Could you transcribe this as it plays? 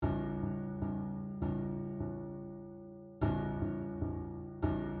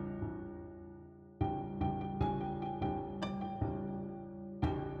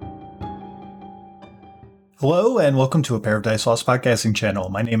Hello, and welcome to a Pair of Dice Lost podcasting channel.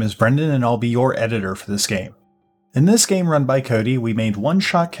 My name is Brendan, and I'll be your editor for this game. In this game run by Cody, we made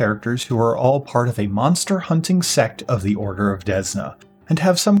one-shot characters who are all part of a monster-hunting sect of the Order of Desna, and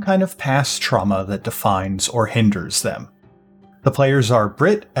have some kind of past trauma that defines or hinders them. The players are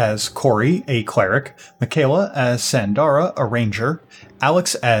Britt as Corey, a cleric, Michaela as Sandara, a ranger,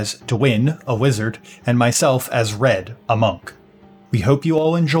 Alex as Dwyn, a wizard, and myself as Red, a monk. We hope you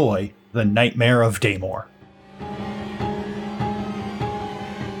all enjoy The Nightmare of Damor.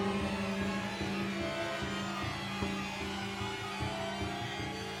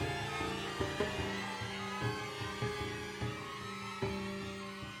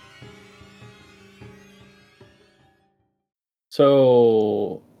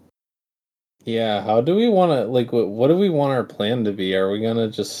 So, yeah, how do we want to, what do we want our plan to be? Are we going to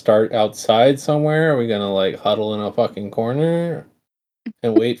just start outside somewhere? Are we going to, huddle in a fucking corner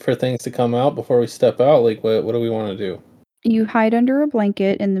and wait for things to come out before we step out? What do we want to do? You hide under a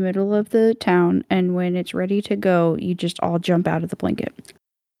blanket in the middle of the town, and when it's ready to go, you just all jump out of the blanket.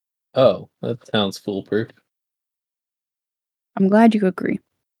 Oh, that sounds foolproof. I'm glad you agree.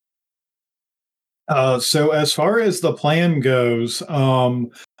 So as far as the plan goes,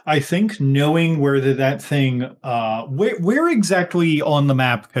 I think knowing where that thing, where exactly on the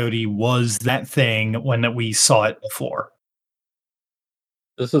map, Cody, was that thing when that we saw it before?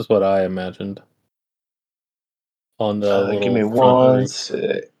 This is what I imagined. On the little give me front one roof.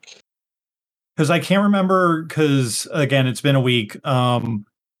 sec. Because I can't remember. Because again, it's been a week.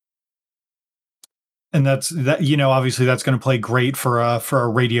 And that's that. Obviously, that's going to play great for a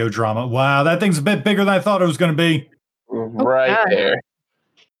radio drama. Wow, that thing's a bit bigger than I thought it was going to be. Right God. there.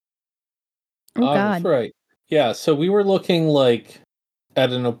 Oh, God. That's right. Yeah, so we were looking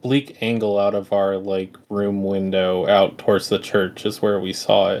at an oblique angle out of our room window out towards the church is where we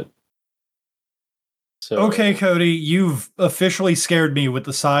saw it. So Okay, Cody, you've officially scared me with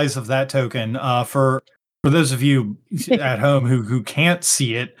the size of that token. For those of you at home who can't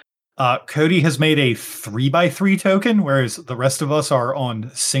see it, Cody has made a 3x3 token, whereas the rest of us are on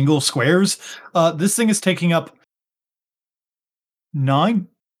single squares. This thing is taking up nine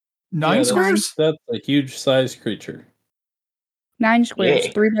squares. That's a huge size creature. 9 squares.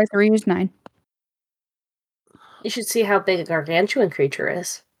 Yeah. 3 by 3 is 9. You should see how big a gargantuan creature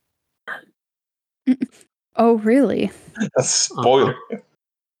is. Oh, really? A spoiler.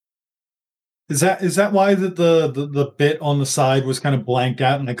 Is that why the bit on the side was kind of blanked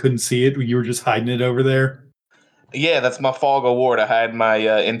out and I couldn't see it? You were just hiding it over there. Yeah, that's my fog award. I hide my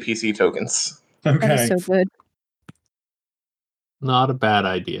NPC tokens. Okay, That is so good. Not a bad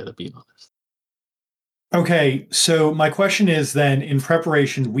idea, to be honest. Okay, so my question is then, in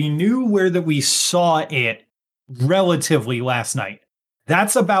preparation, we knew where that we saw it relatively last night.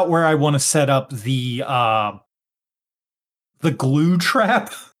 That's about where I want to set up the glue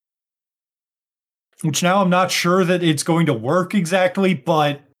trap. Which now I'm not sure that it's going to work exactly,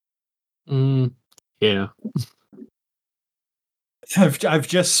 but yeah. I've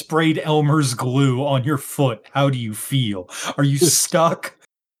just sprayed Elmer's glue on your foot. How do you feel? Are you stuck?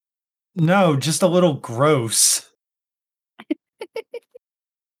 No, just a little gross.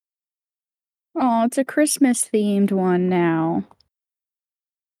 Oh, it's a Christmas themed one now.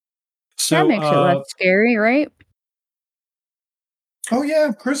 So that makes it less scary, right? Oh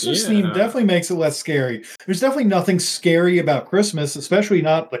yeah, Christmas theme definitely makes it less scary. There's definitely nothing scary about Christmas, especially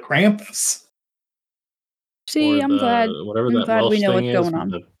not the Krampus. See, I'm glad. Whatever I'm that glad Welsh we know thing what's is going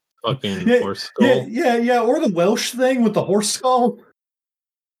on. with the fucking horse skull. Yeah, or the Welsh thing with the horse skull.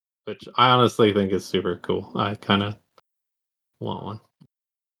 Which I honestly think is super cool. I kind of want one.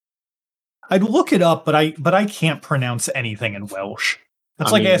 I'd look it up, but I can't pronounce anything in Welsh.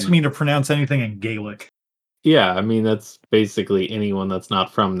 That's asking me to pronounce anything in Gaelic. Yeah, I mean, that's basically anyone that's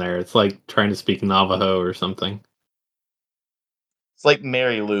not from there. It's like trying to speak Navajo or something. It's like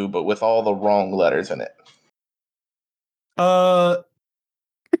Mary Lou, but with all the wrong letters in it.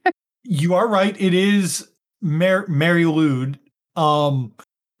 You are right. It is Mary Lou.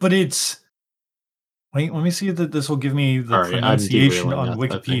 But it's... Wait, let me see if this will give me the pronunciation on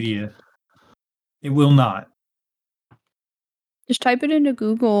Wikipedia. It will not. Just type it into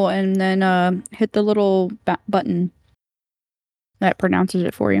Google and then hit the little button that pronounces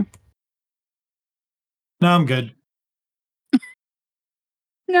it for you. No, I'm good.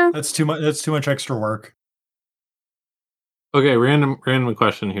 No. That's too much extra work. Okay, random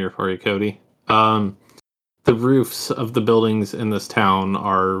question here for you, Cody. The roofs of the buildings in this town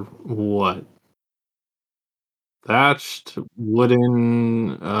are what? Thatched,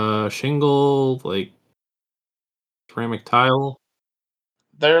 wooden, shingle, ceramic tile?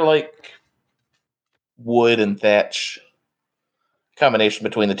 They're wood and thatch combination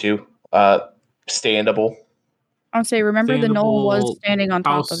between the two. Standable. I'll say, remember the knoll was Standable, standing on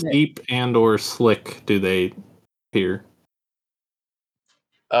how top of it. steep and or slick do they appear?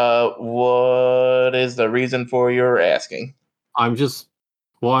 What is the reason for your asking? I'm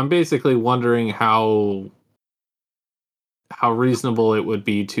basically wondering how reasonable it would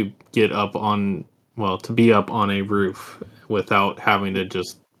be to get up on, to be up on a roof without having to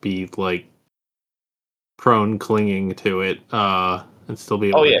just be like prone clinging to it, and still be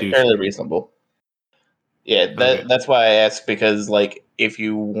able Oh to yeah, do fairly shit. reasonable. Yeah, Okay. that's why I asked, because like if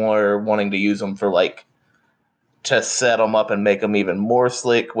you were wanting to use them for like to set them up and make them even more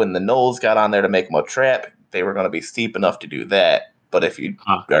slick, when the knolls got on there to make them a trap, they were going to be steep enough to do that. But if you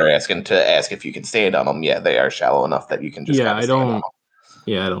are asking to ask if you can stand on them, yeah, they are shallow enough that you can just kind of stand on them.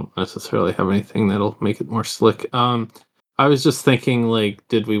 Yeah, I don't necessarily have anything that'll make it more slick. I was just thinking, like,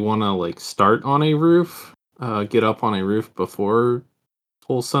 did we want to like start on a roof, get up on a roof before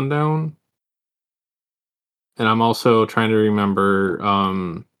full sundown? And I'm also trying to remember.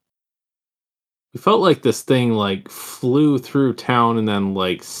 We felt like this thing like flew through town and then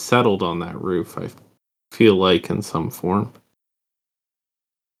like settled on that roof. I feel like in some form,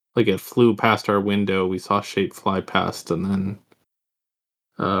 like it flew past our window. We saw shape fly past, and then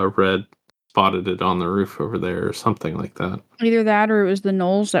Red spotted it on the roof over there or something like that. Either that or it was the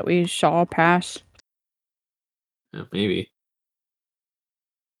knolls that we saw pass. Yeah, maybe.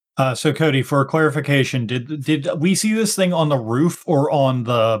 So Cody, for clarification, did we see this thing on the roof or on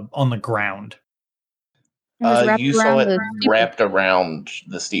the ground? It was wrapped You saw around it the steeple. wrapped around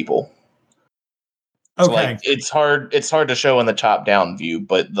the steeple. Okay. So like it's hard to show in the top down view,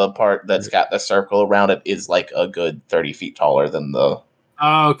 but the part that's got the circle around it is like a good 30 feet taller than the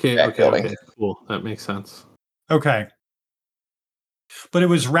back building. Okay, cool. That makes sense. Okay. But it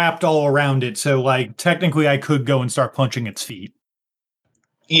was wrapped all around it, so like technically I could go and start punching its feet.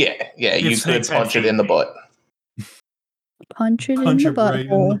 Yeah, you could punch it in the butt. Punch it Punch in the it right in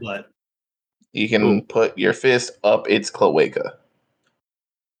the butthole. butt. You can put your fist up its cloaca.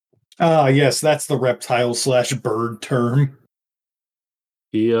 Ah, yes, that's the reptile/bird term.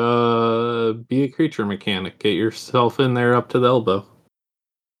 Be a creature mechanic. Get yourself in there up to the elbow.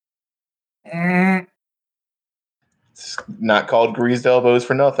 It's not called greased elbows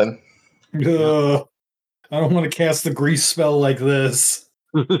for nothing. Ugh. I don't want to cast the grease spell like this.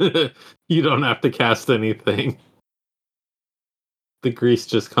 You don't have to cast anything. The grease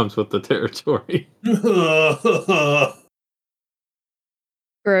just comes with the territory.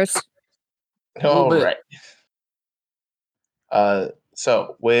 Gross. All right.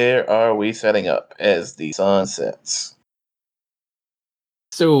 So where are we setting up as the sun sets?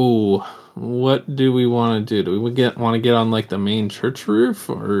 So, what do we want to do? Do we want to get on like the main church roof,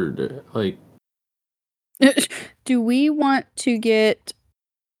 or like? Do we want to get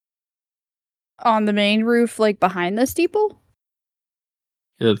on the main roof, like behind the steeple?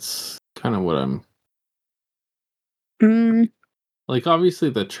 It's kind of what I'm. Mm, Like, obviously,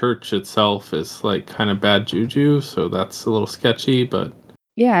 the church itself is like kind of bad juju, so that's a little sketchy. But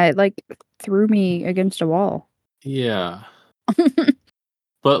yeah, it like threw me against a wall. yeah,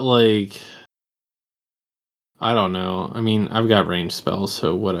 but like, I don't know. I mean, I've got range spells,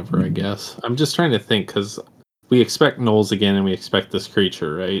 so whatever. I guess I'm just trying to think because we expect gnolls again, and we expect this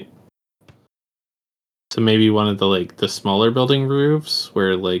creature, right? So maybe one of the like the smaller building roofs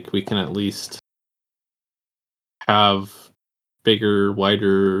where like we can at least have bigger,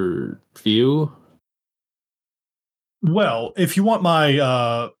 wider view. Well, if you want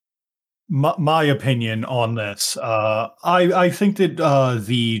my opinion on this, I think that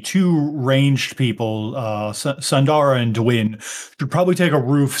the two ranged people, Sundara and Dwin, should probably take a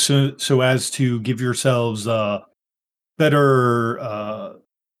roof so as to give yourselves better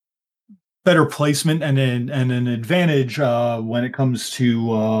better placement and an advantage when it comes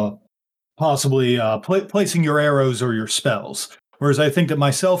to possibly placing your arrows or your spells. Whereas I think that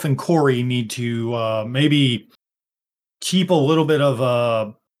myself and Corey need to maybe keep a little bit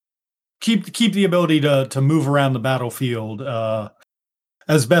of keep the ability to move around the battlefield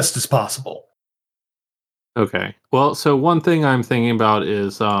as best as possible. Okay. Well, so one thing I'm thinking about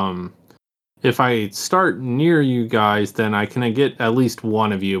is if I start near you guys, then I can get at least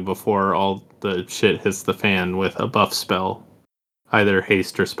one of you before all the shit hits the fan with a buff spell. Either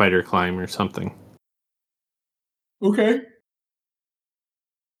haste or spider climb or something. Okay.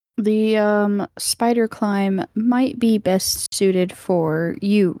 The spider climb might be best suited for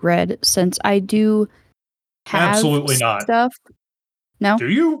you, Red, since I do have Absolutely not. stuff. No? Do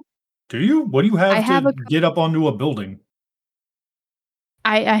you? Do you? What do you have I have to get up onto a building?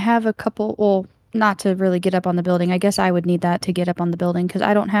 I have a couple. Well, not to really get up on the building. I guess I would need that to get up on the building because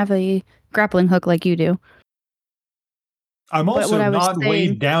I don't have a grappling hook like you do. I'm But also what I was not saying-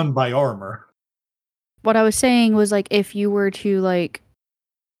 weighed down by armor. What I was saying was like if you were to like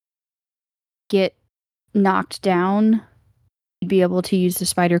get knocked down, you'd be able to use the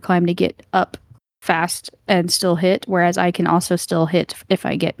spider climb to get up fast and still hit, whereas I can also still hit if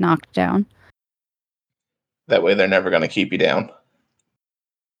I get knocked down. That way they're never going to keep you down.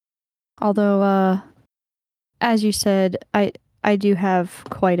 Although, as you said, I do have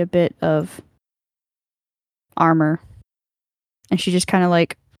quite a bit of armor. And she just kind of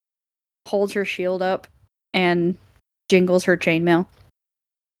like holds her shield up and jingles her chainmail.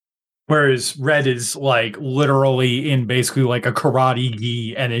 Whereas Red is like literally in basically like a karate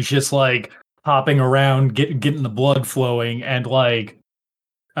gi and is just like hopping around, getting the blood flowing, and like,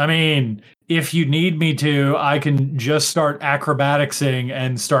 I mean, if you need me to, I can just start acrobaticsing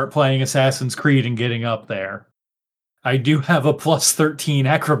and start playing Assassin's Creed and getting up there. I do have a plus 13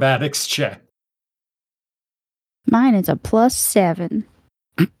 acrobatics check. Mine is a +7.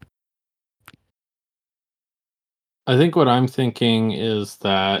 I think what I'm thinking is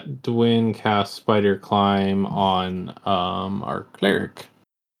that Dwayne casts Spider Climb on our cleric,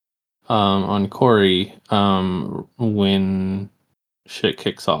 on Corey, when shit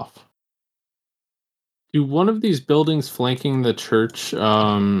kicks off. Do one of these buildings flanking the church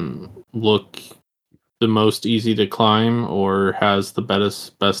look the most easy to climb or has the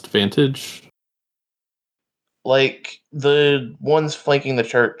best vantage? Like the ones flanking the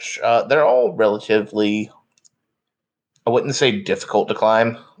church, they're all relatively, I wouldn't say difficult to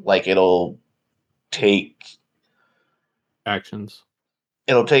climb. Like it'll take Actions.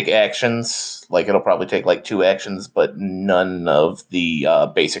 actions. Like it'll probably take like 2 actions, but none of the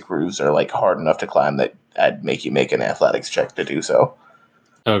basic roofs are like hard enough to climb that I'd make you make an athletics check to do so.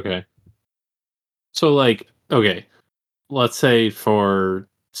 Okay. So like, okay, let's say for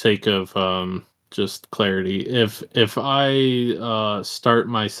sake of just clarity, if I start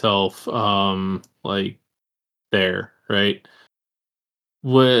myself like there, right?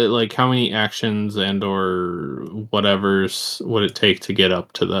 What, like, how many actions and or whatever's would it take to get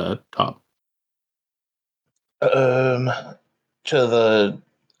up to the top? Um, to the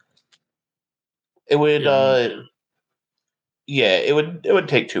it would Yeah. yeah, it would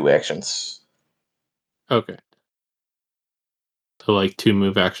take 2 actions. Okay. So like 2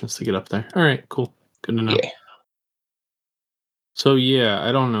 move actions to get up there. All right, cool. Good to know. Yeah. So yeah,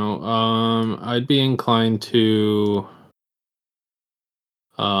 I don't know. I'd be inclined to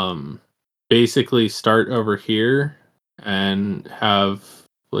basically start over here and have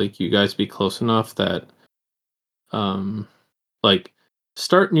like you guys be close enough that like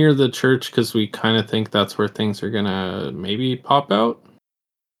start near the church because we kind of think that's where things are gonna maybe pop out.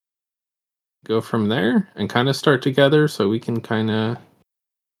 Go from there and kind of start together so we can kind of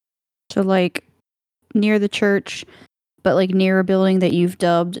So like near the church, but like near a building that you've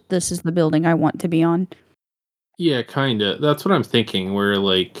dubbed, this is the building I want to be on. yeah, kind of. That's what I'm thinking. Where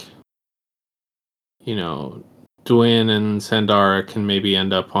like, you know, Dwayne and Sandara can maybe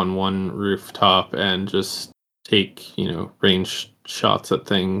end up on one rooftop and just take, you know, range shots at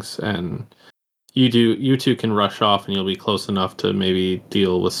things, and you two can rush off and you'll be close enough to maybe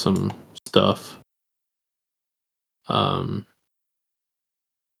deal with some stuff.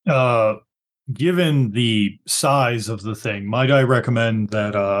 Given the size of the thing, might I recommend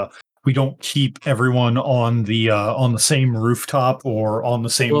that we don't keep everyone on the same rooftop or on the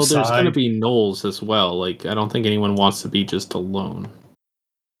same Well, there's going to side? be knolls as well. Like, I don't think anyone wants to be just alone.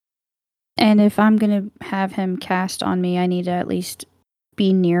 And if I'm going to have him cast on me, I need to at least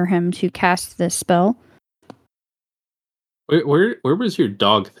be near him to cast this spell. Where was your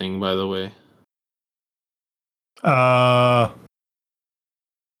dog thing, by the way?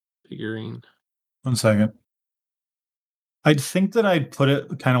 Figurine. 1 second. I'd think that I'd put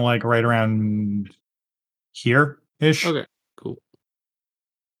it kind of like right around here-ish. Okay, cool.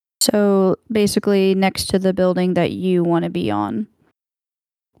 So basically next to the building that you want to be on,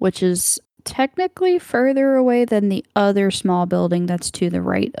 which is technically further away than the other small building that's to the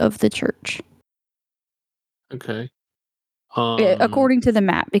right of the church. Okay. According to the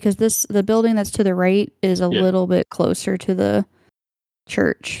map, because the building that's to the right is a Yeah. little bit closer to the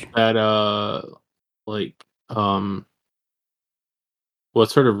church. That like what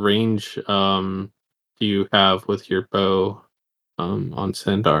sort of range do you have with your bow on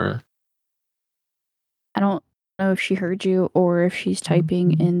Sandara? I don't know if she heard you or if she's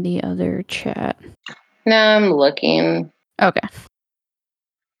typing in the other chat. No, I'm looking. Okay.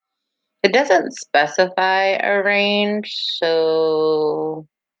 It doesn't specify a range, so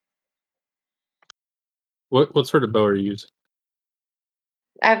What sort of bow are you using?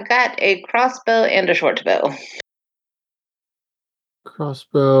 I've got a crossbow and a short bow.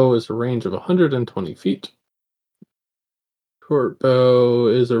 Crossbow is a range of 120 feet. Short bow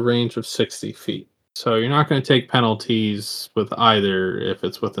is a range of 60 feet. So you're not going to take penalties with either if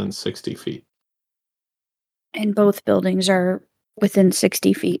it's within 60 feet. And both buildings are within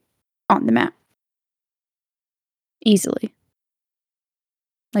 60 feet on the map. Easily.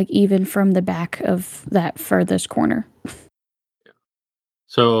 Like, even from the back of that furthest corner.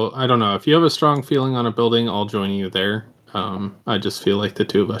 So I don't know. If you have a strong feeling on a building, I'll join you there. I just feel like the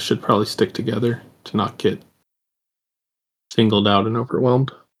two of us should probably stick together to not get singled out and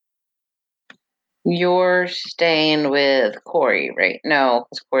overwhelmed. You're staying with Corey, right? No,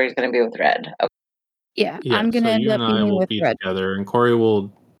 because Corey's going to be with Red. Okay. Yeah, Yeah, I'm going to so end you up and I being will with be Red. together, and Corey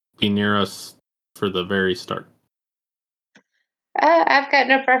will be near us for the very start. I've got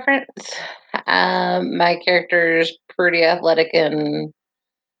no preference. My character's pretty athletic and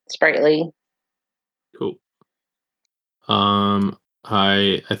sprightly. Cool.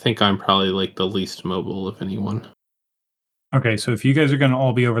 I think I'm probably like the least mobile of anyone. Okay, so if you guys are going to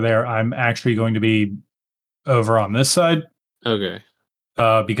all be over there, I'm actually going to be over on this side. Okay.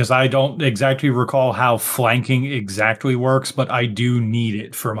 Because I don't exactly recall how flanking exactly works, but I do need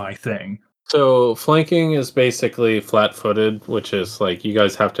it for my thing. So flanking is basically flat-footed, which is like you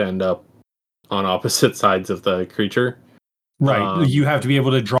guys have to end up on opposite sides of the creature. Right. You have to be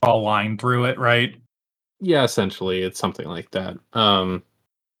able to draw a line through it, right? Yeah, essentially, it's something like that.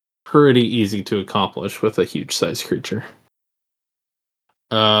 Pretty easy to accomplish with a huge size creature.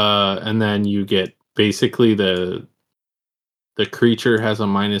 And then you get basically the creature has a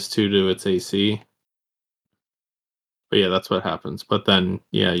 -2 to its AC. But yeah, that's what happens. But then,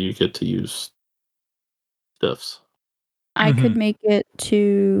 yeah, you get to use stuffs. I could make it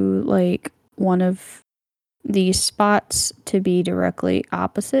to, like, one of these spots to be directly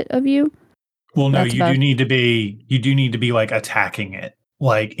opposite of you. Well, no, That's you do about- need to be like attacking it,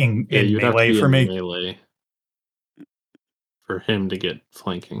 like in Yeah, you'd have to melee be for in me. melee for him to get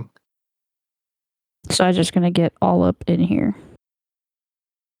flanking. So I'm just going to get all up in here.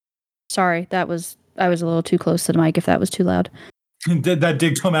 Sorry, I was a little too close to the mic if that was too loud. That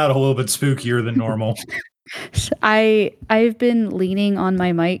did come out a little bit spookier than normal. I've been leaning on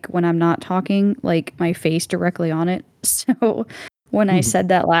my mic when I'm not talking, like my face directly on it. So when I said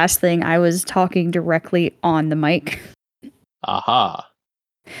that last thing, I was talking directly on the mic. Aha.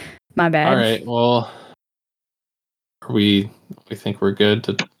 My bad. All right. Well, we think we're good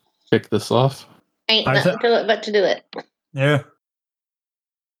to kick this off. Ain't nothing to it but to do it. Yeah.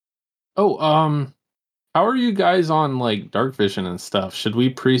 Oh, how are you guys on like dark vision and stuff? Should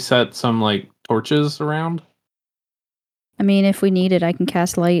we preset some like torches around? I mean, if we need it, I can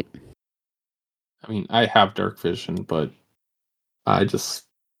cast light. I mean, I have dark vision, but I just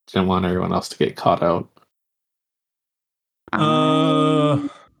didn't want everyone else to get caught out.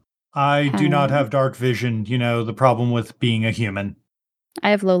 I do not have dark vision, you know, the problem with being a human. I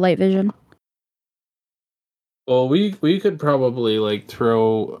have low light vision. Well, we could probably like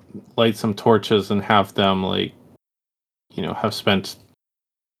light some torches and have them like, you know, have spent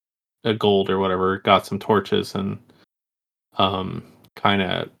a gold or whatever, got some torches and kind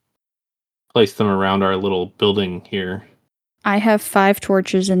of place them around our little building here. I have 5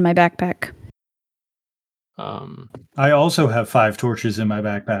 torches in my backpack. I also have 5 torches in my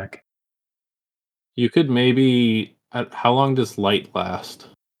backpack. You could maybe. How long does light last?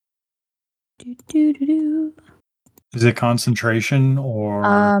 Is it concentration or?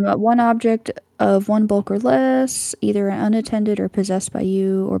 One object of one bulk or less, either unattended or possessed by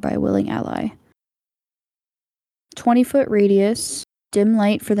you or by a willing ally. 20-foot radius, dim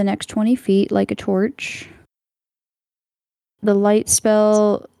light for the next 20 feet, like a torch. The light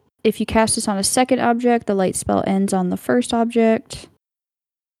spell, if you cast this on a second object, the light spell ends on the first object.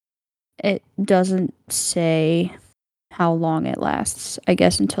 It doesn't say how long it lasts, I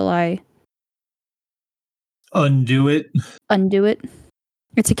guess, until I undo it.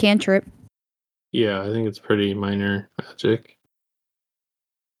 It's a cantrip. Yeah, I think it's pretty minor magic.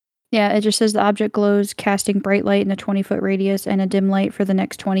 Yeah, it just says the object glows, casting bright light in a 20-foot radius and a dim light for the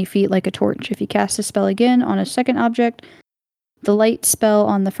next 20 feet like a torch. If you cast the spell again on a second object, the light spell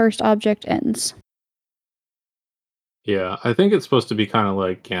on the first object ends. Yeah, I think it's supposed to be kind of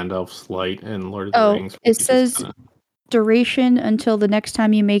like Gandalf's light in Lord of the Rings. It says duration until the next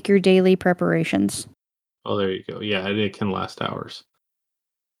time you make your daily preparations. Oh, there you go. Yeah, it can last hours.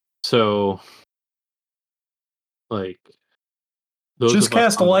 So, like, just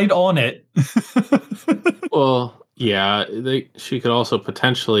cast a light on it. Well, Yeah, she could also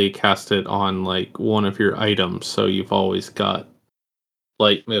potentially cast it on like one of your items, so you've always got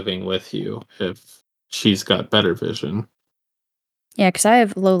light moving with you if she's got better vision. Yeah, because I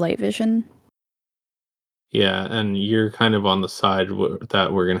have low light vision. Yeah, and you're kind of on the side that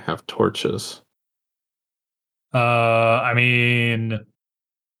we're gonna have torches. I mean,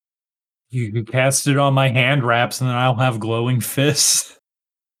 you could cast it on my hand wraps, and then I'll have glowing fists.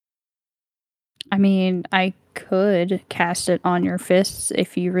 I mean, I could cast it on your fists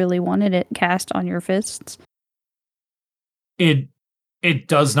if you really wanted it cast on your fists. It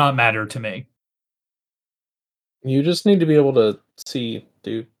does not matter to me. You just need to be able to see,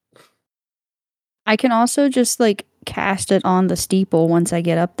 dude. I can also just like cast it on the steeple once I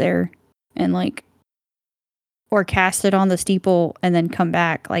get up there and like or cast it on the steeple and then come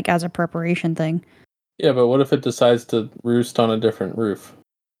back like as a preparation thing. Yeah, but what if it decides to roost on a different roof?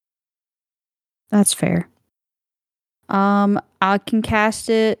 That's fair. I can cast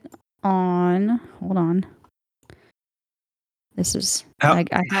it on. Hold on. This is. I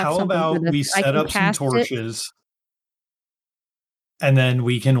have How something for about this. we I set can up some cast it. torches, and then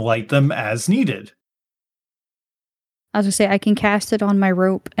we can light them as needed? I was gonna say I can cast it on my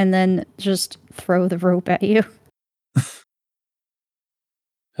rope and then just throw the rope at you.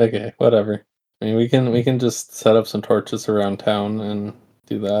 Okay, whatever. I mean, we can just set up some torches around town and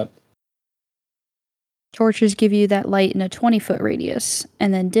do that. Torches give you that light in a 20-foot radius,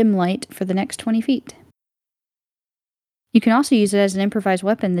 and then dim light for the next 20 feet. You can also use it as an improvised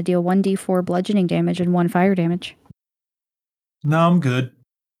weapon to deal 1d4 bludgeoning damage and 1 fire damage. No, I'm good.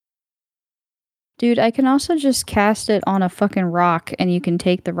 Dude, I can also just cast it on a fucking rock, and you can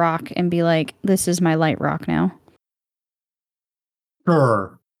take the rock and be like, this is my light rock now.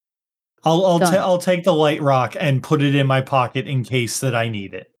 Sure. I'll Done. take the light rock and put it in my pocket in case that I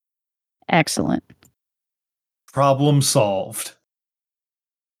need it. Excellent. Problem solved.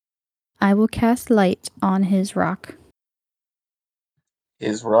 I will cast light on his rock.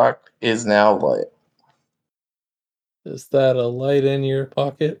 His rock is now lit. Is that a light in your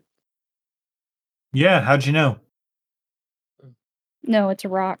pocket? Yeah, how'd you know? No, it's a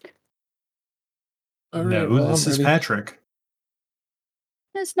rock. All No, right, well, this I'm is ready. Patrick.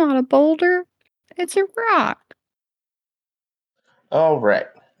 It's not a boulder. It's a rock. All right.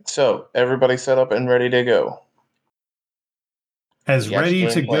 So everybody set up and ready to go. As We got ready your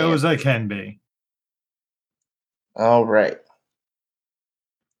to game go plan. as I can be. All right.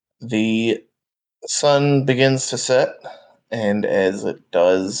 The sun begins to set, and as it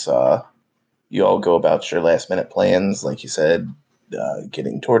does, you all go about your last minute plans, like you said,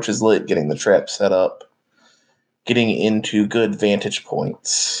 getting torches lit, getting the trap set up, getting into good vantage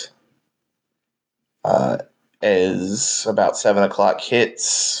points. As about 7 o'clock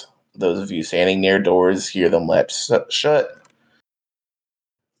hits, those of you standing near doors hear them latch shut,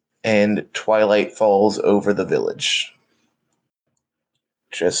 and twilight falls over the village.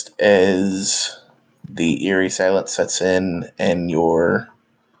 Just as the eerie silence sets in and your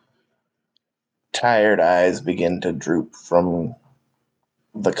tired eyes begin to droop from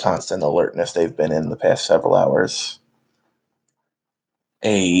the constant alertness they've been in the past several hours,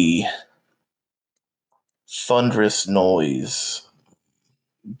 a thunderous noise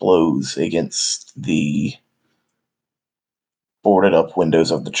blows against the boarded up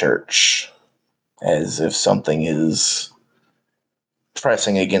windows of the church, as if something is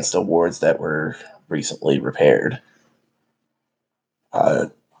pressing against the wards that were recently repaired.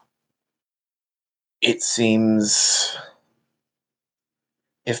 It seems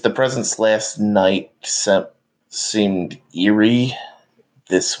if the presence last night seemed eerie,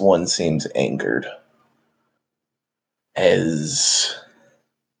 this one seems angered. As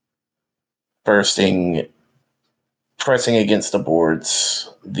bursting, pressing against the boards,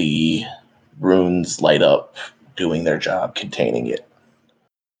 the runes light up, doing their job, containing it.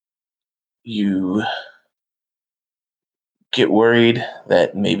 You get worried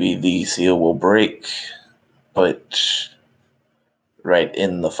that maybe the seal will break, but right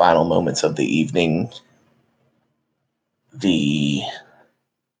in the final moments of the evening, the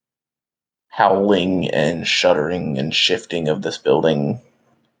howling and shuddering and shifting of this building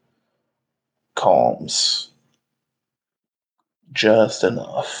calms just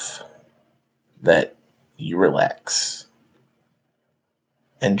enough that you relax.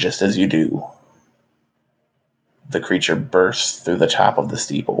 And just as you do, the creature bursts through the top of the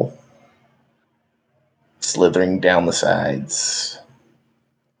steeple, slithering down the sides.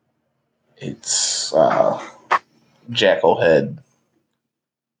 Its jackal head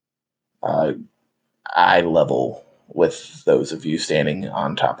uh, eye level with those of you standing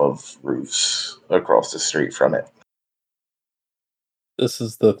on top of roofs across the street from it. This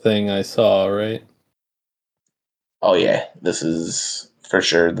is the thing I saw, right? Oh yeah, this is for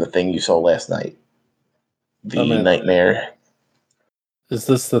sure the thing you saw last night. The meant- nightmare. Is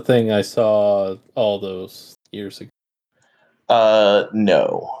this the thing I saw all those years ago?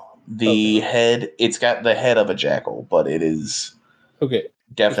 No. The Okay. head, it's got the head of a jackal, but it is Okay.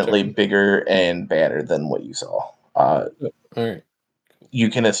 definitely checking. bigger and badder than what you saw. All right. You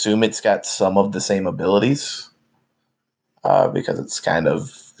can assume it's got some of the same abilities, because it's kind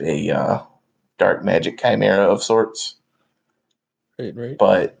of a dark magic chimera of sorts, Right.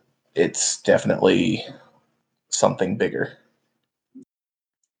 but it's definitely something bigger.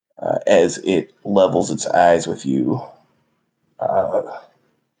 As it levels its eyes with you,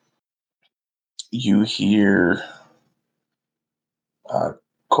 you hear,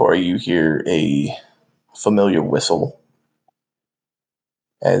 Corey, you hear a familiar whistle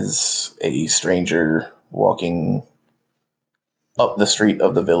as a stranger walking up the street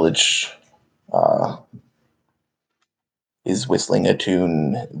of the village uh, is whistling a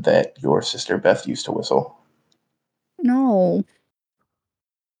tune that your sister Beth used to whistle. No.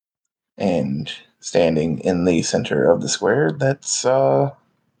 And standing in the center of the square, that's it's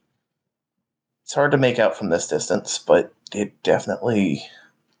hard to make out from this distance, but it definitely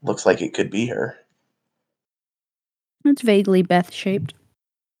looks like it could be her. It's vaguely Beth shaped.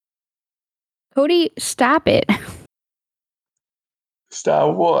 Cody, stop it.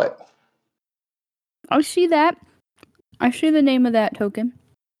 Stop what? I see that. I see the name of that token.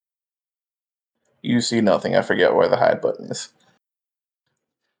 You see nothing. I forget where the hide button is.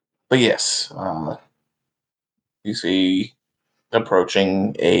 But yes, you see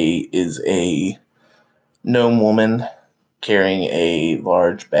approaching a gnome woman carrying a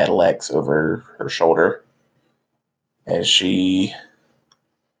large battle axe over her shoulder. As she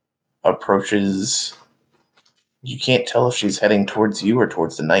approaches, you can't tell if she's heading towards you or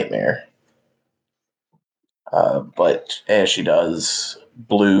towards the nightmare. But as she does,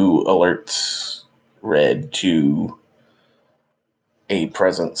 blue alerts red to a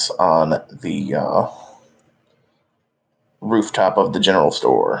presence on the rooftop of the general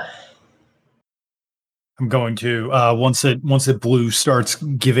store. I'm going to once it blue starts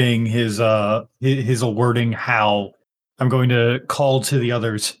giving his alerting howl, I'm going to call to the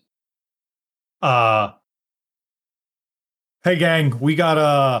others. Hey gang, we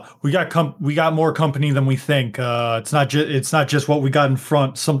got more company than we think. It's not just what we got in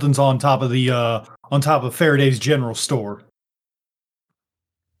front. Something's on top of Faraday's general store.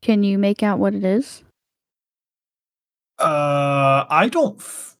 Can you make out what it is? I don't.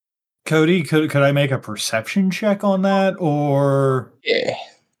 Cody, could I make a perception check on that, or Yeah.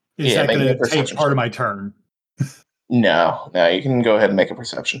 is Yeah, that make going me a to take perception part of check. my turn? No, you can go ahead and make a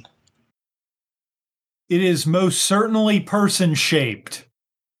perception. It is most certainly person shaped.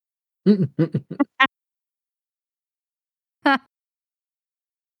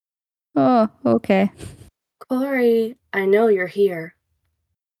 Oh, okay. Corey, I know you're here.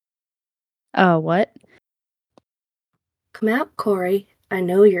 What? Come out, Corey. I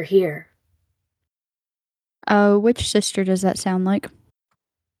know you're here. Which sister does that sound like?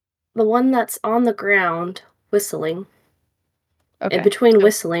 The one that's on the ground, whistling. Okay. In between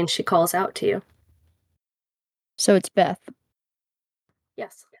whistling, she calls out to you. So it's Beth.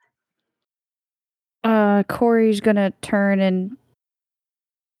 Yes. Corey's gonna turn and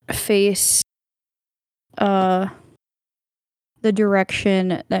face the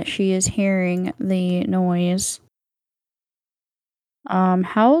direction that she is hearing the noise.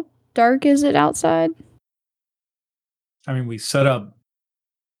 How dark is it outside? I mean, we set up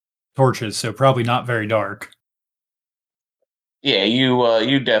torches, so probably not very dark. Yeah,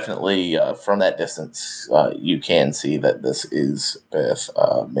 you definitely from that distance you can see that this is Beth.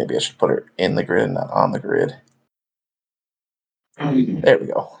 Maybe I should put her in the grid, not on the grid. There we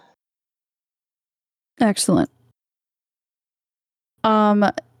go. Excellent.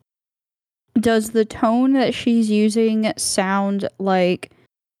 Does the tone that she's using sound like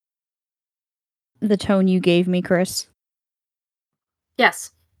the tone you gave me, Chris?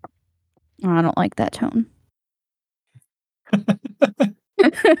 Yes. Oh, I don't like that tone.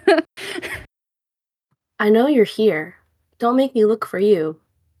 I know you're here. Don't make me look for you,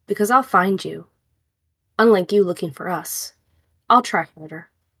 because I'll find you. Unlike you looking for us. I'll try harder.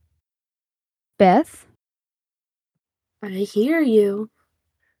 Beth? I hear you.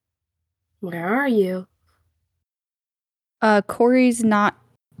 Where are you? Corey's not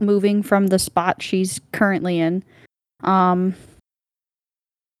moving from the spot she's currently in. Beth,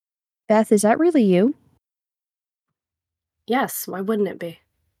 is that really you? Yes, why wouldn't it be?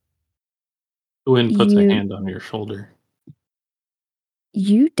 Gwyn puts a You- hand on your shoulder.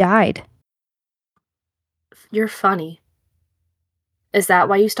 You died. You're funny. Is that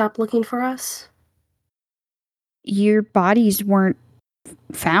why you stopped looking for us? Your bodies weren't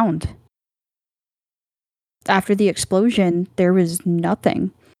found. After the explosion, there was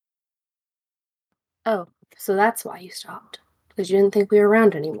nothing. Oh, so that's why you stopped. Because you didn't think we were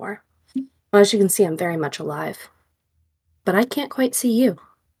around anymore. Well, as you can see, I'm very much alive. But I can't quite see you.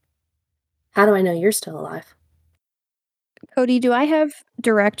 How do I know you're still alive? Cody, do I have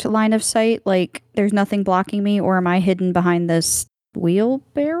direct line of sight? Like, there's nothing blocking me, or am I hidden behind this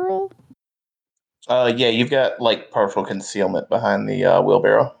wheelbarrow? Yeah, you've got like partial concealment behind the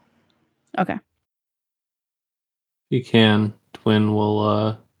wheelbarrow. Okay. You can. Twin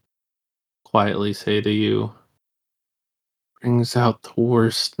will quietly say to you, brings out the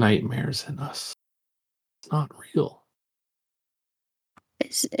worst nightmares in us. It's not real.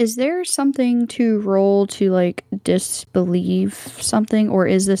 Is there something to roll to, like, disbelieve something, or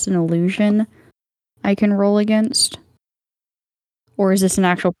is this an illusion I can roll against? Or is this an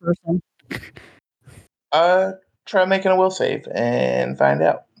actual person? Try making a will save and find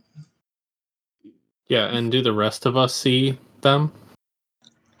out. Yeah, and do the rest of us see them?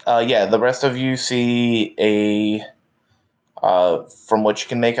 Yeah, the rest of you see from what you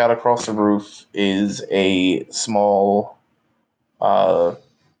can make out across the roof is a small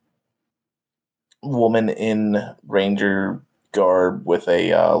woman in ranger garb with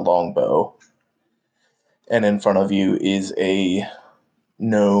a long bow. And in front of you is a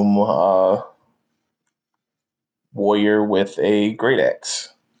gnome warrior with a great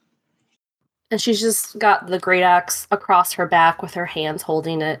axe. And she's just got the great axe across her back with her hands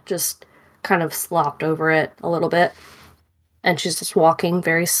holding it, just kind of slopped over it a little bit. And she's just walking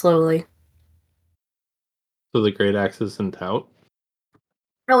very slowly. So the great axe isn't out?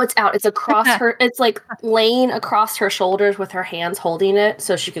 No, it's out. It's across her. It's like laying across her shoulders with her hands holding it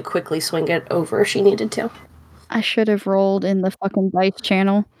so she could quickly swing it over if she needed to. I should have rolled in the fucking dice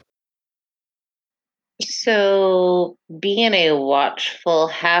channel. So, being a watchful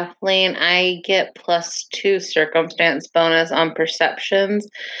halfling, I get +2 circumstance bonus on perceptions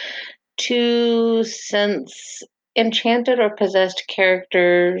to sense enchanted or possessed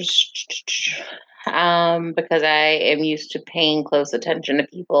characters because I am used to paying close attention to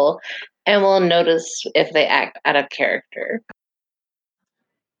people and will notice if they act out of character.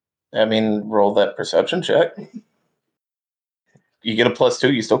 I mean, roll that perception check. You get a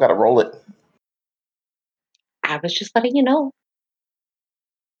 +2, you still got to roll it. I was just letting you know.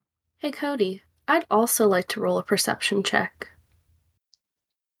 Hey, Cody, I'd also like to roll a perception check.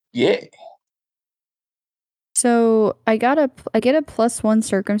 Yeah. So I get a +1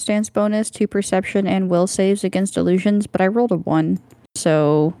 circumstance bonus to perception and will saves against illusions, but I rolled a 1.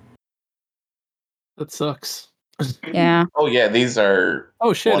 So That sucks. yeah. Oh yeah, these are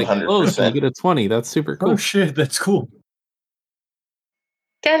Oh shit, it closed and you 100%. get a 20. That's super cool. Oh shit, that's cool.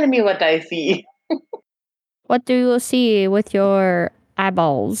 Tell me what I see. What do you see with your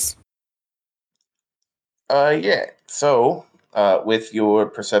eyeballs? Yeah. So, with your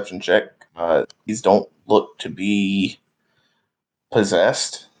perception check, these don't look to be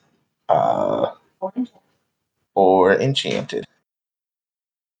possessed, or enchanted.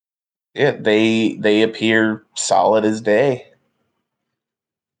 Yeah, they appear solid as day.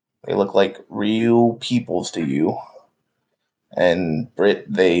 They look like real peoples to you. And Britt,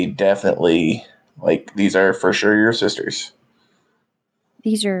 they definitely like these are for sure your sisters.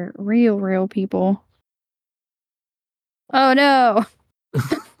 These are real people. Oh no.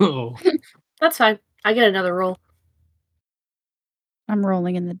 Oh. That's fine. I get another roll. I'm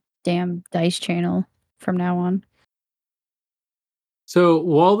rolling in the damn dice channel from now on. So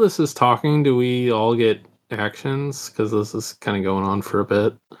while this is talking, do we all get actions? Because this is kind of going on for a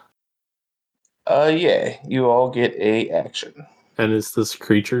bit. Yeah, you all get a action. And is this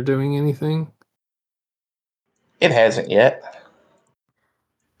creature doing anything? It hasn't yet.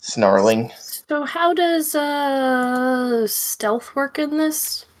 Snarling. So how does stealth work in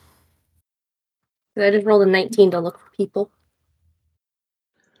this? 'Cause I just rolled a 19 to look for people.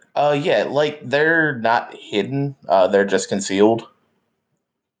 Yeah, like they're not hidden. They're just concealed.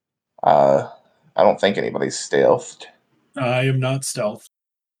 Uh, I don't think anybody's stealthed. I am not stealth.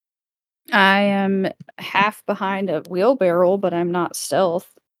 I am half behind a wheelbarrow, but I'm not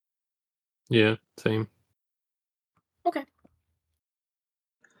stealth. Yeah, same. Okay.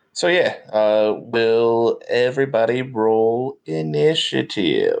 So yeah, will everybody roll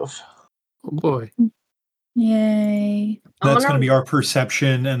initiative? Oh boy. Yay. That's going to Honor- be our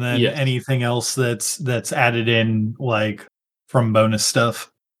perception, and then Yes. anything else that's added in, like from bonus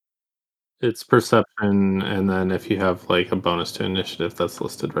stuff. It's perception, and then if you have like a bonus to initiative, that's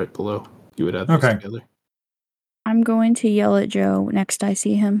listed right below. You would add those Okay. together. I'm going to yell at Joe next I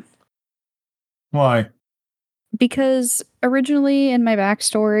see him. Why? Because originally in my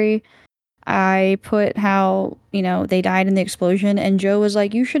backstory, I put how, they died in the explosion, and Joe was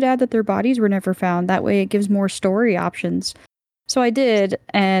like, you should add that their bodies were never found. That way it gives more story options. So I did,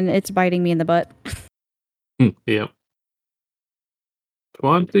 and it's biting me in the butt. Yep.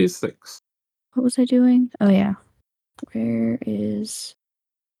 26. What was I doing? Oh, yeah. Where is...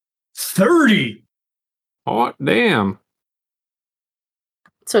 30! Oh, damn.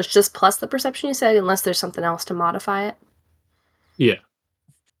 So it's just plus the perception you said, unless there's something else to modify it. Yeah.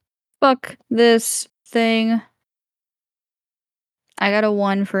 Fuck this thing. I got a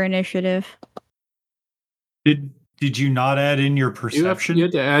 1 for initiative. Did you not add in your perception? You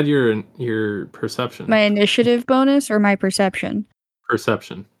had to add your perception. My initiative bonus or my perception?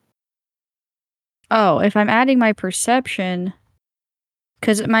 Perception. Oh, if I'm adding my perception...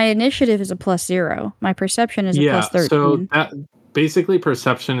 Because my initiative is a +0. My perception is a +13. So that basically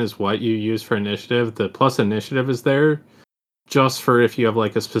perception is what you use for initiative. The plus initiative is there just for if you have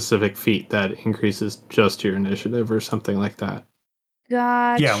like a specific feat that increases just your initiative or something like that.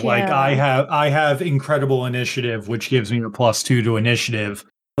 Gotcha. Yeah, like I have incredible initiative, which gives me a +2 to initiative,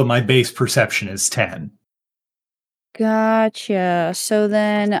 but my base perception is 10. Gotcha. So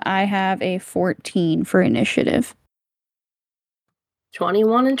then I have a 14 for initiative.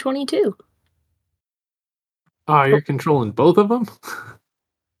 21 and 22. Oh, you're controlling both of them?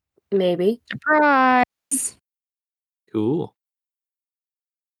 Maybe. Surprise! Cool.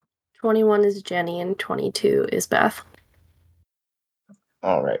 21 is Jenny and 22 is Beth.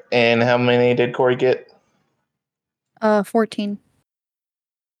 All right. And how many did Corey get? 14.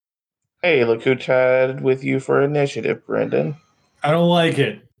 Hey, look who tied with you for initiative, Brendan. I don't like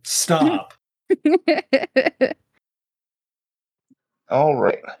it. Stop. All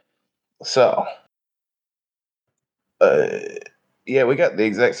right. So, yeah, we got the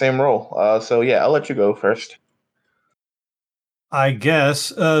exact same roll. So yeah, I'll let you go first. I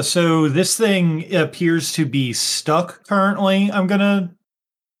guess. So this thing appears to be stuck currently.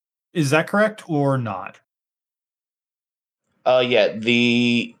 Is that correct or not? Yeah,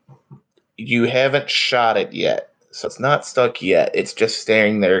 you haven't shot it yet, so it's not stuck yet. It's just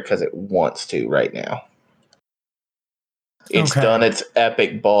staying there because it wants to right now. It's Okay. done its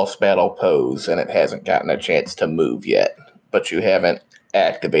epic boss battle pose, and it hasn't gotten a chance to move yet. But you haven't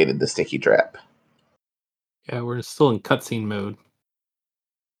activated the sticky trap. Yeah, we're still in cutscene mode.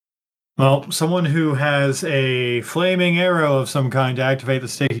 Well, someone who has a flaming arrow of some kind to activate the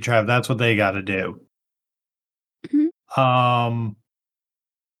sticky trap, that's what they got to do. Mhm.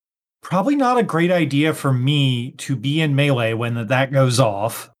 Probably not a great idea for me to be in melee when that goes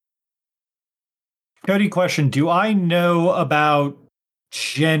off. Cody, question, do I know about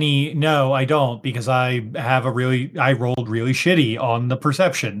Jenny? No, I don't, because I rolled really shitty on the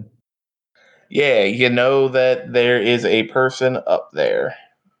perception. Yeah, you know that there is a person up there,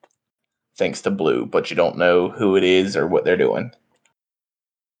 thanks to Blue, but you don't know who it is or what they're doing.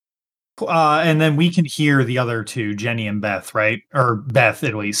 And then we can hear the other two, Jenny and Beth, right? Or Beth,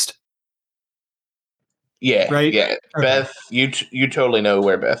 at least. Yeah, Right? yeah. Okay. Beth, you totally know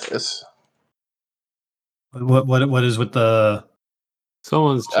where Beth is. What is with the...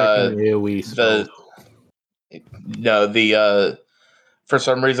 Someone's checking the AoE spells. For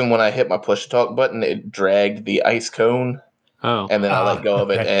some reason, when I hit my push to talk button, it dragged the ice cone, Oh. and then I let go of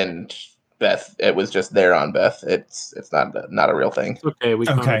it, and Beth, it was just there on Beth. It's not a real thing. Okay, we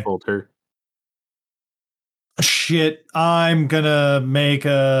can't hold her. Shit, I'm gonna make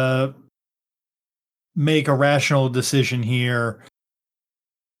a rational decision here.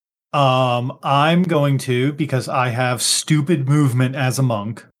 I'm going to, because I have stupid movement as a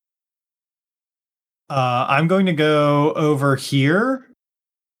monk. I'm going to go over here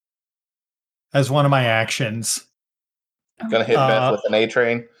as one of my actions. Gonna hit Beth with an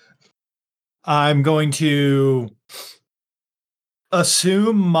A-train. I'm going to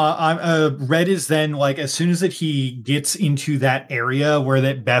assume Red is then, like, as soon as that he gets into that area where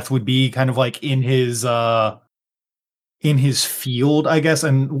that Beth would be kind of like in his field, I guess,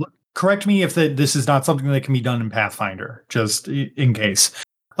 and correct me if this is not something that can be done in Pathfinder, just in case.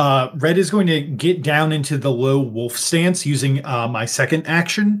 Red is going to get down into the low wolf stance using my second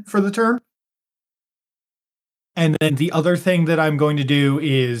action for the turn. And then the other thing that I'm going to do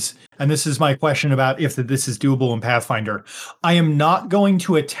is, and this is my question about if this is doable in Pathfinder, I am not going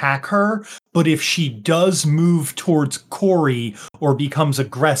to attack her, but if she does move towards Corey or becomes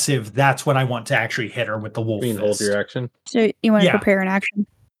aggressive, that's when I want to actually hit her with the wolf fist. Hold your action? So you want to prepare an action?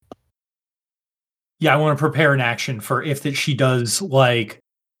 Yeah, I want to prepare an action for if that she does like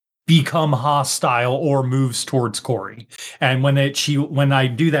become hostile or moves towards Corey. And when I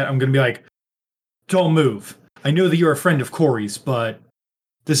do that, I'm gonna be like, don't move. I know that you're a friend of Corey's, but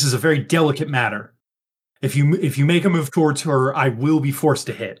this is a very delicate matter. If you make a move towards her, I will be forced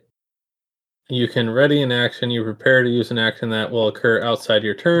to hit. You can ready an action. You prepare to use an action that will occur outside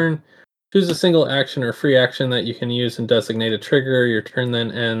your turn. Choose a single action or free action that you can use and designate a trigger. Your turn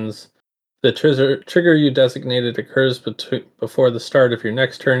then ends. The trigger you designated occurs before the start of your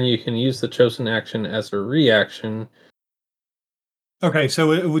next turn. You can use the chosen action as a reaction. Okay,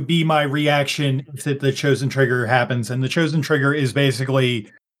 so it would be my reaction if the chosen trigger happens, and the chosen trigger is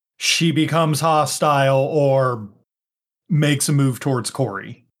basically she becomes hostile or makes a move towards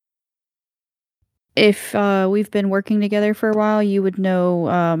Corey. If we've been working together for a while, you would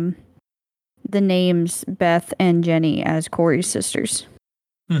know the names Beth and Jenny as Corey's sisters.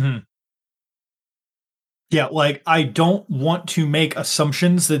 Mm-hmm. Yeah, like I don't want to make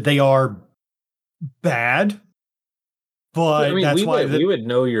assumptions that they are bad, but I mean, that's why we would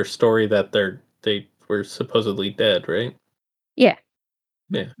know your story that they were supposedly dead, right? Yeah.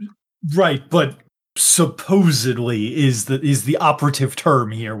 Yeah. Right, but supposedly is the operative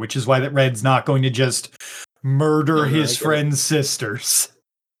term here, which is why that Red's not going to just murder I his get it. friend's sisters.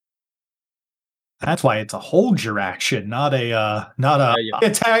 That's why it's a hold your action, not a Yeah.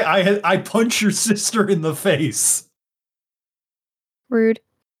 attack. I punch your sister in the face. Rude.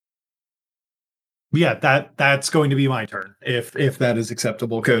 Yeah, that's going to be my turn if that is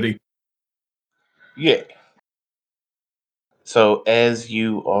acceptable, Cody. Yeah. So as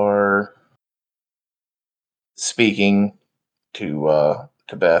you are speaking to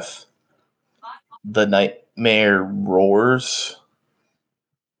Beth, the nightmare roars,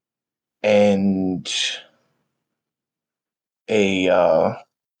 and a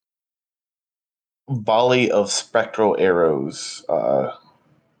volley of spectral arrows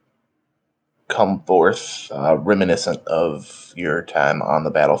come forth, reminiscent of your time on the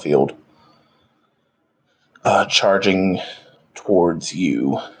battlefield, charging towards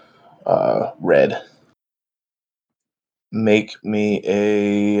you, Red. Make me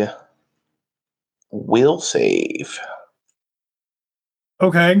a will save.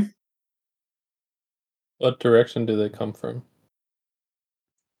 Okay. What direction do they come from?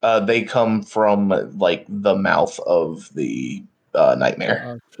 They come from like the mouth of the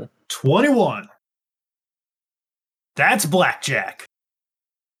nightmare. Sure. 21. That's blackjack.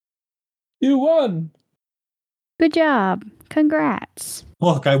 You won. Good job. Congrats.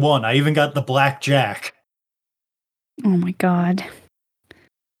 Look, I won. I even got the blackjack. Oh my god.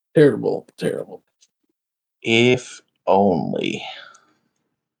 Terrible. If only.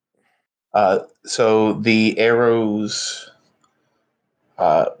 So the arrows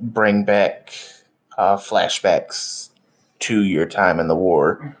bring back flashbacks to your time in the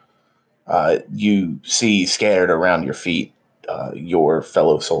war. You see scattered around your feet your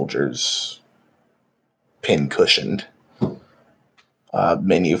fellow soldiers, pin-cushioned.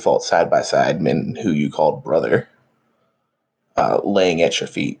 Men you fought side by side, men who you called brother, laying at your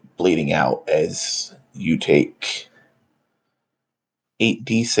feet, bleeding out as you take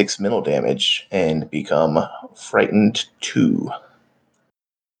 8d6 mental damage and become frightened 2.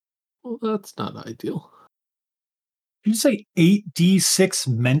 Well, that's not ideal. Did you say 8d6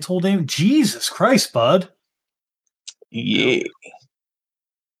 mental damage? Jesus Christ, bud. Yeah.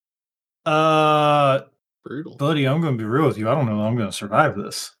 Brutal. Buddy, I'm going to be real with you. I don't know if I'm going to survive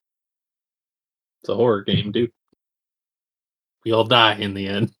this. It's a horror game, dude. We all die in the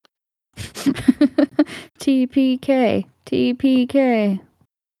end. TPK. TPK.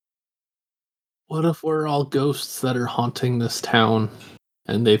 What if we're all ghosts that are haunting this town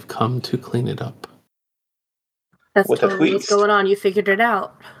and they've come to clean it up? That's With a totally what's twist. going on. You figured it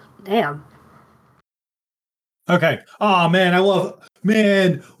out. Damn. Okay. Oh man, love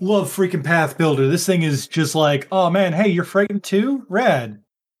freaking Path Builder. This thing is just like, oh man, hey, you're frightened too? Rad.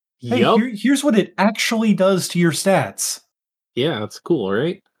 Hey, Yup. here's what it actually does to your stats. Yeah, it's cool,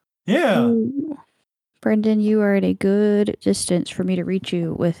 right? Yeah. Ooh. Brendan, you are at a good distance for me to reach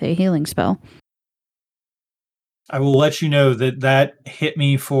you with a healing spell. I will let you know that hit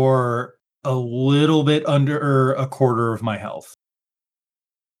me for a little bit under a quarter of my health.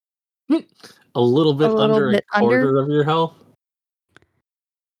 A little bit under a quarter under? of your health?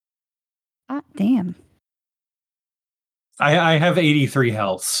 Ah, damn. I have 83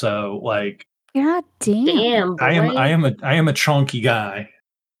 health, so like God damn. Damn, boy. I am a chunky guy.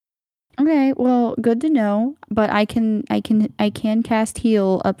 Okay, well, good to know. But I can cast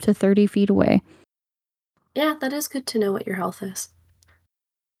heal up to 30 feet away. Yeah, that is good to know what your health is.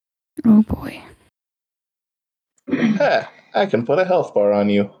 Oh boy. Ha! I can put a health bar on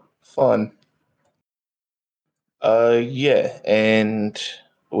you. Fun. Yeah, and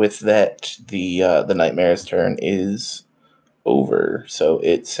with that, the nightmare's turn is over. So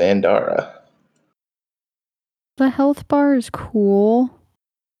it's Sandara. The health bar is cool.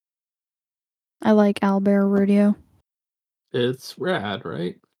 I like Owlbear Rodeo. It's rad,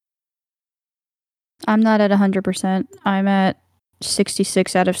 right? I'm not at 100%. I'm at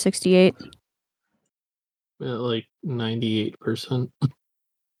 66 out of 68. Like 98%.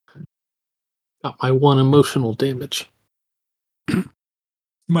 Got my one emotional damage.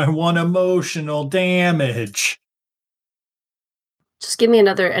 My one emotional damage. Just give me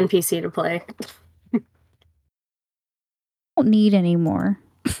another NPC to play. Don't need any more.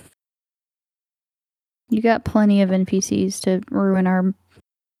 You got plenty of NPCs to ruin our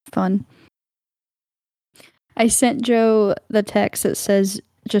fun. I sent Joe the text that says,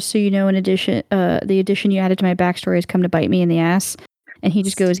 just so you know, in addition, the addition you added to my backstory has come to bite me in the ass. And he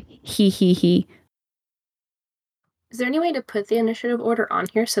just goes, he. Is there any way to put the initiative order on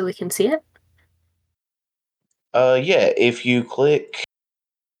here so we can see it? Yeah, if you click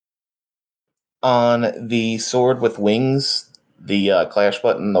on the sword with wings, the clash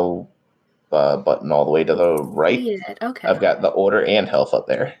button, the button all the way to the right, See it. Okay. I've got the order and health up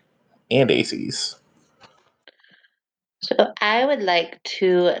there, and ACs. So I would like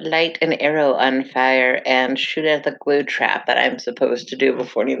to light an arrow on fire and shoot at the glue trap that I'm supposed to do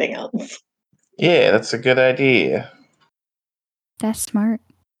before anything else. Yeah, that's a good idea. That's smart.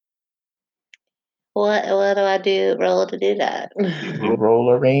 What do I do? Roll to do that. You roll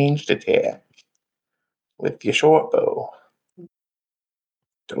a ranged attack with your short bow.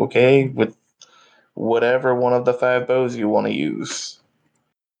 Okay, with whatever one of the 5 bows you want to use.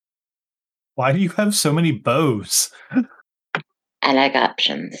 Why do you have so many bows? I like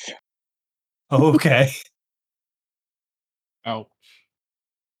options. Oh, okay. Ouch.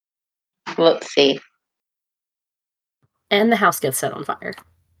 Let's see. And the house gets set on fire.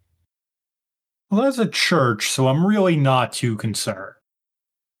 Well, that's a church, so I'm really not too concerned.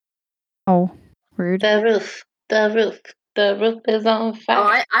 Oh, rude. The roof is on fire.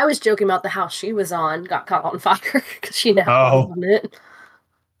 Oh, I was joking about the house she was on got caught on fire because she now Oh. on it.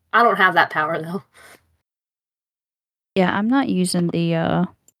 I don't have that power though. Yeah, I'm not using the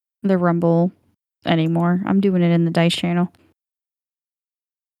Rumble anymore. I'm doing it in the Dice channel.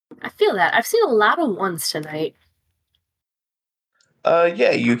 I feel that. I've seen a lot of ones tonight.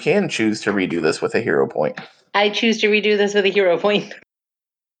 Yeah, you can choose to redo this with a hero point. I choose to redo this with a hero point.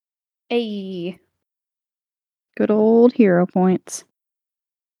 Hey. Good old hero points.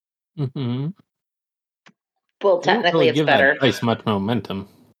 Mm-hmm. Well, They don't technically really it's give better. that dice much momentum.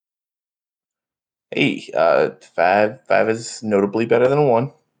 Hey, 5 is notably better than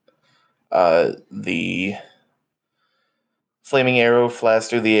 1. The flaming arrow flies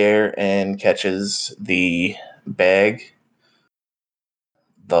through the air and catches the bag.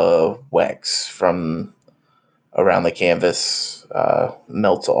 The wax from around the canvas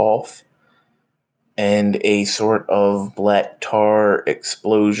melts off, and a sort of black tar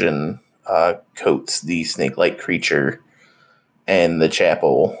explosion coats the snake-like creature and the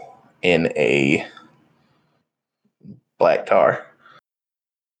chapel in a black tar,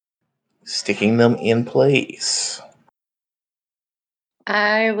 sticking them in place.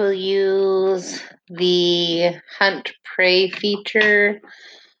 I will use the hunt prey feature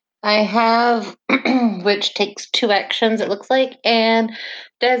I have, which takes 2 actions, it looks like, and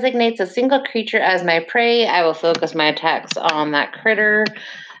designates a single creature as my prey. I will focus my attacks on that critter,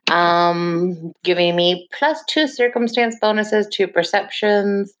 giving me +2 circumstance bonuses to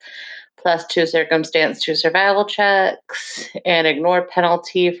perceptions, +2 circumstance to survival checks, and ignore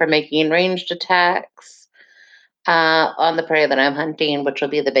penalty for making ranged attacks on the prey that I'm hunting, which will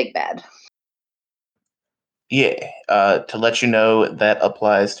be the big bad. Yeah, to let you know, that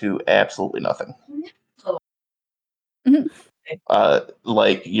applies to absolutely nothing. Mhm.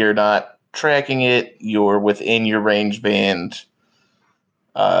 Like, you're not tracking it, you're within your range band,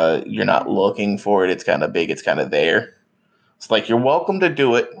 you're not looking for it, it's kind of big, it's kind of there. It's like, you're welcome to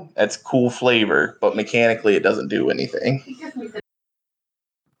do it, that's cool flavor, but mechanically it doesn't do anything.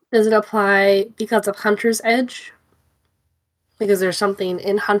 Does it apply because of Hunter's Edge? Because there's something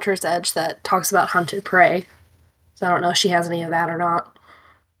in Hunter's Edge that talks about hunted prey. So I don't know if she has any of that or not.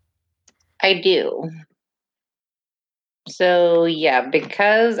 I do. So, yeah,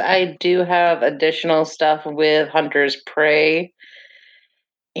 because I do have additional stuff with Hunter's Prey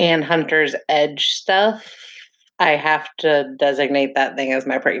and Hunter's Edge stuff, I have to designate that thing as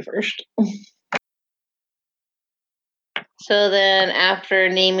my prey first. So then, after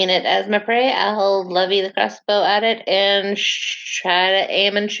naming it as my prey, I'll levy the crossbow at it and try to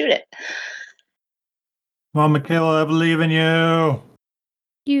aim and shoot it. Come on, Michaela, I believe in you.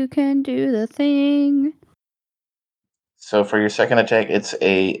 You can do the thing. So for your second attack, it's at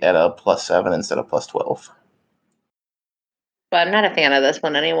a +7 instead of +12. But I'm not a fan of this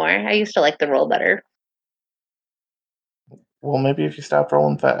one anymore. I used to like the roll better. Well, maybe if you stop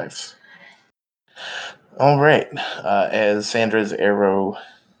rolling 5s. All right. As Sandra's arrow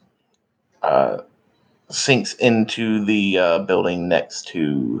sinks into the building next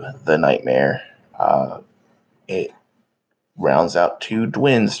to the nightmare, it rounds out to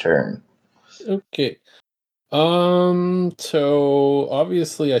Dwin's turn. Okay. So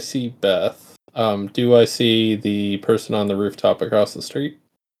obviously I see Beth. Do I see the person on the rooftop across the street?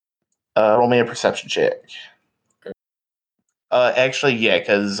 Roll me a perception check. Actually, yeah,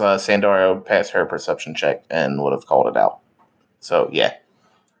 because Sandara passed her perception check and would have called it out. So, yeah.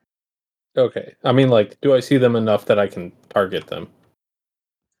 Okay. I mean, like, do I see them enough that I can target them?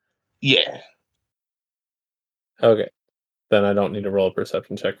 Yeah. Okay. Then I don't need to roll a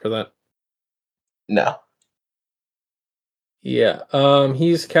perception check for that. No. Yeah.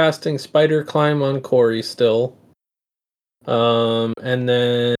 He's casting Spider Climb on Corey still. And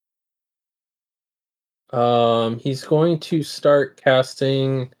then he's going to start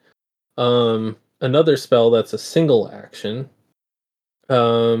casting another spell that's a single action.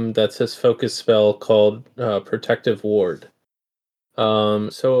 That's his focus spell called Protective Ward.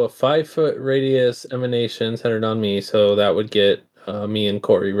 So a 5-foot radius emanation centered on me, so that would get me and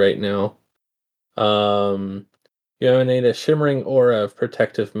Corey right now. You emanate a shimmering aura of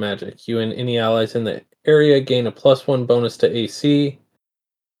protective magic. You and any allies in the area gain a +1 bonus to AC.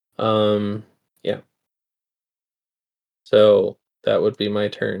 Yeah. So that would be my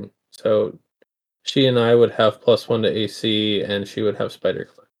turn. So she and I would have +1 to AC, and she would have Spider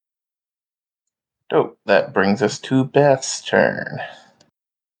Climb. Dope. That brings us to Beth's turn.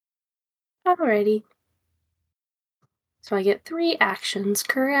 Alrighty. So I get 3 actions,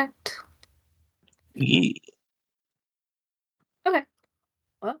 correct? Yeah. Okay.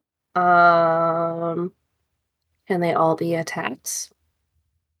 Well, can they all be attacks?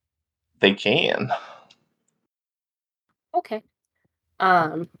 They can. Okay.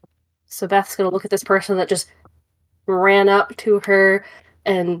 So Beth's gonna look at this person that just ran up to her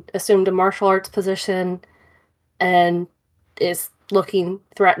and assumed a martial arts position and is looking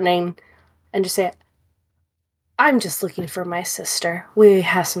threatening and just say, I'm just looking for my sister. We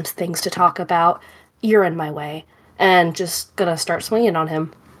have some things to talk about. You're in my way. And just gonna start swinging on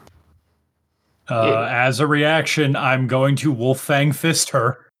him. As a reaction, I'm going to Wolffang Fist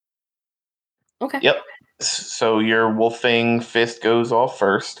her. Okay. Yep. So your Wolfang Fist goes off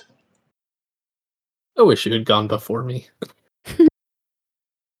first. I wish you had gone before me.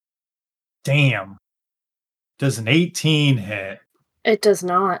 Damn. Does an 18 hit? It does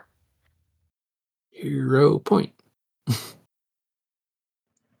not. Hero point. You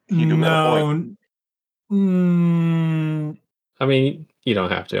do got a point. No. I mean, you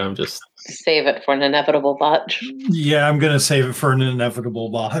don't have to. I'm just. Save it for an inevitable botch. Yeah, I'm going to save it for an inevitable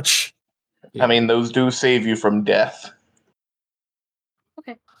botch. Yeah. I mean, those do save you from death.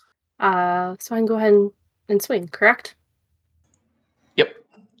 Okay. So I can go ahead and swing, correct? Yep.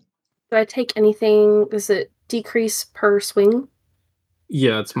 Do I take anything? Does it decrease per swing?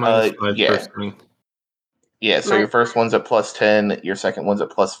 Yeah, it's -5 yeah. per swing. Yeah, so your first one's at +10, your second one's at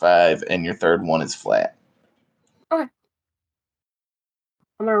 +5, and your third one is flat. Okay.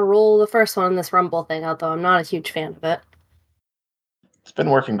 I'm gonna roll the first one in this rumble thing, although I'm not a huge fan of it. It's been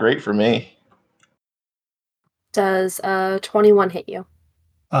working great for me. Does 21 hit you?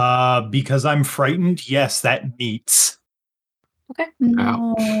 Because I'm frightened, yes, that meets. Okay.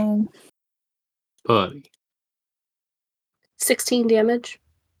 No. Buddy. 16 damage.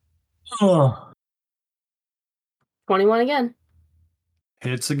 Ugh. 21 again.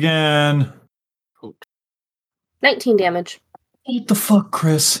 Hits again. 19 damage. What the fuck,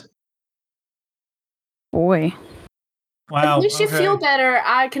 Chris? Boy. Wow. At least you okay. feel better.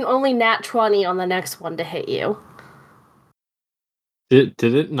 I can only nat 20 on the next one to hit you. Did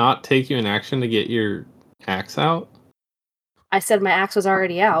it not take you an action to get your axe out? I said my axe was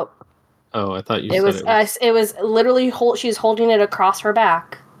already out. Oh, I thought you It said was. It was literally. She's holding it across her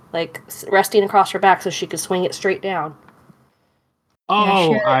back, like resting across her back, so she could swing it straight down.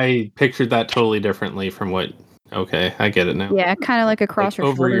 Oh, Yeah, I pictured that totally differently from what. Okay, I get it now. Yeah, kind of like across her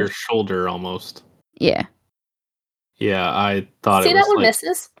over shoulders. your shoulder almost. Yeah. Yeah, I thought See it that was one like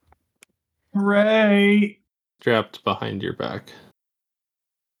misses? Hooray! strapped behind your back.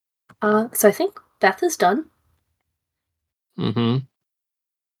 So I think Beth is done. Mm-hmm.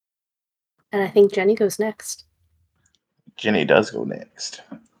 And I think Jenny goes next. Jenny does go next.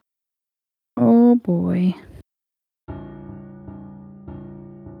 Oh boy.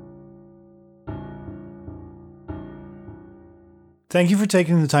 Thank you for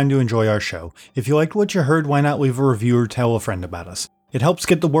taking the time to enjoy our show. If you liked what you heard, why not leave a review or tell a friend about us? It helps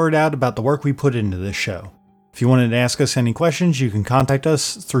get the word out about the work we put into this show. If you wanted to ask us any questions, you can contact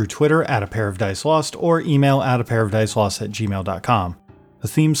us through Twitter at @ApairOfDiceLost or email at @ApairOfDiceLost@gmail.com. The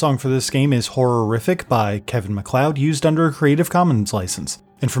theme song for this game is Horrorific by Kevin MacLeod, used under a Creative Commons license.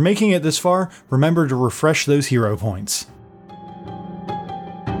 And for making it this far, remember to refresh those hero points.